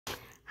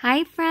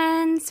Hi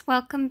friends,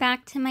 welcome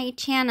back to my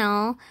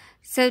channel.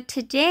 So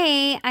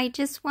today I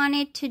just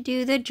wanted to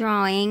do the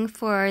drawing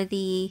for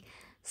the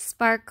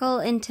Sparkle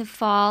into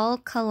Fall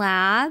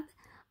collab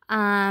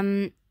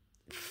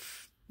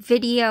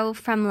video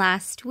from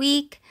last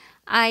week.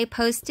 I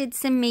posted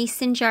some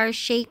mason jar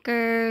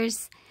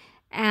shakers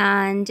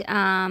and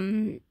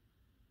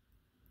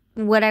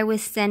what I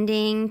was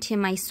sending to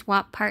my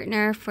swap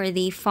partner for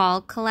the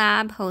fall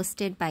collab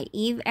hosted by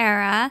Eve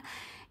Era.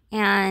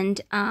 And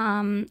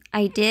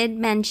I did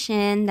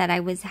mention that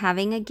I was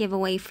having a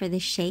giveaway for the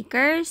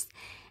shakers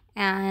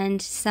and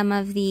some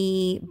of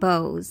the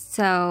bows.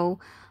 So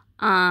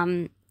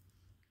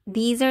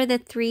these are the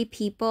 3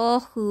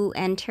 people who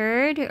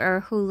entered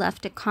or who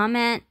left a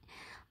comment.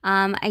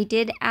 I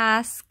did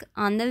ask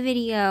on the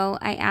video,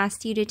 I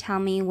asked you to tell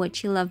me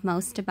what you love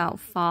most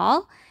about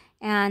fall.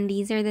 And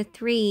these are the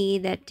 3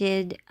 that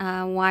did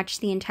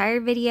watch the entire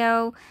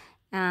video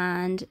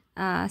and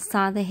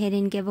saw the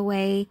hidden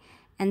giveaway.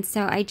 And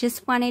so I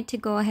just wanted to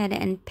go ahead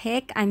and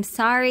pick. I'm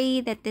sorry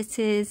that this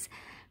is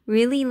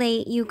really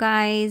late, you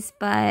guys,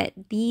 but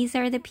these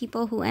are the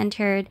people who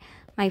entered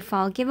my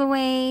fall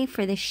giveaway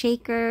for the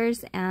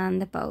shakers and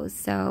the bows.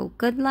 So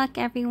good luck,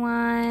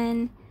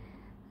 everyone.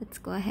 Let's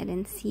go ahead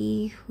and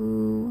see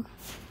who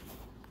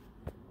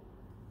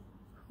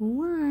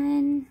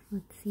won.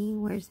 Let's see,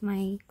 where's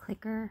my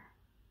clicker?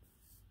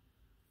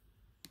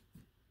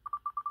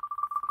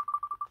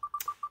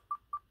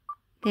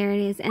 There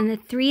it is. And the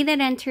 3 that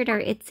entered are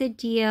It's a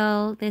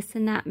Deal, This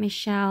and That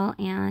Michelle,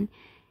 and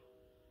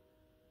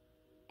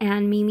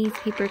Mimi's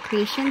Paper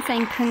Creations.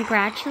 And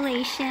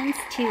congratulations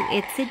to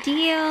It's a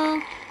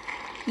Deal.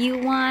 You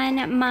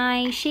won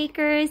my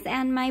shakers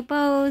and my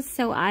bows,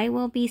 so I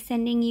will be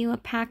sending you a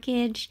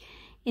package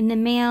in the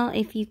mail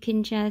if you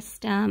can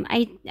just,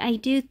 I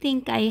do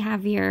think I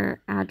have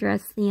your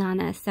address,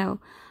 Liana, so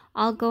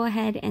I'll go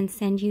ahead and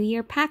send you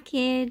your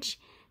package.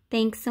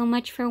 Thanks so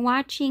much for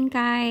watching,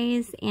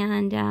 guys,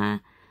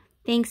 and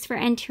thanks for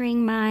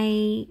entering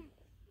my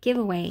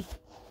giveaway.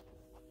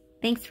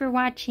 Thanks for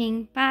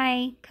watching.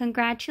 Bye.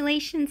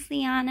 Congratulations,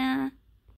 Liana.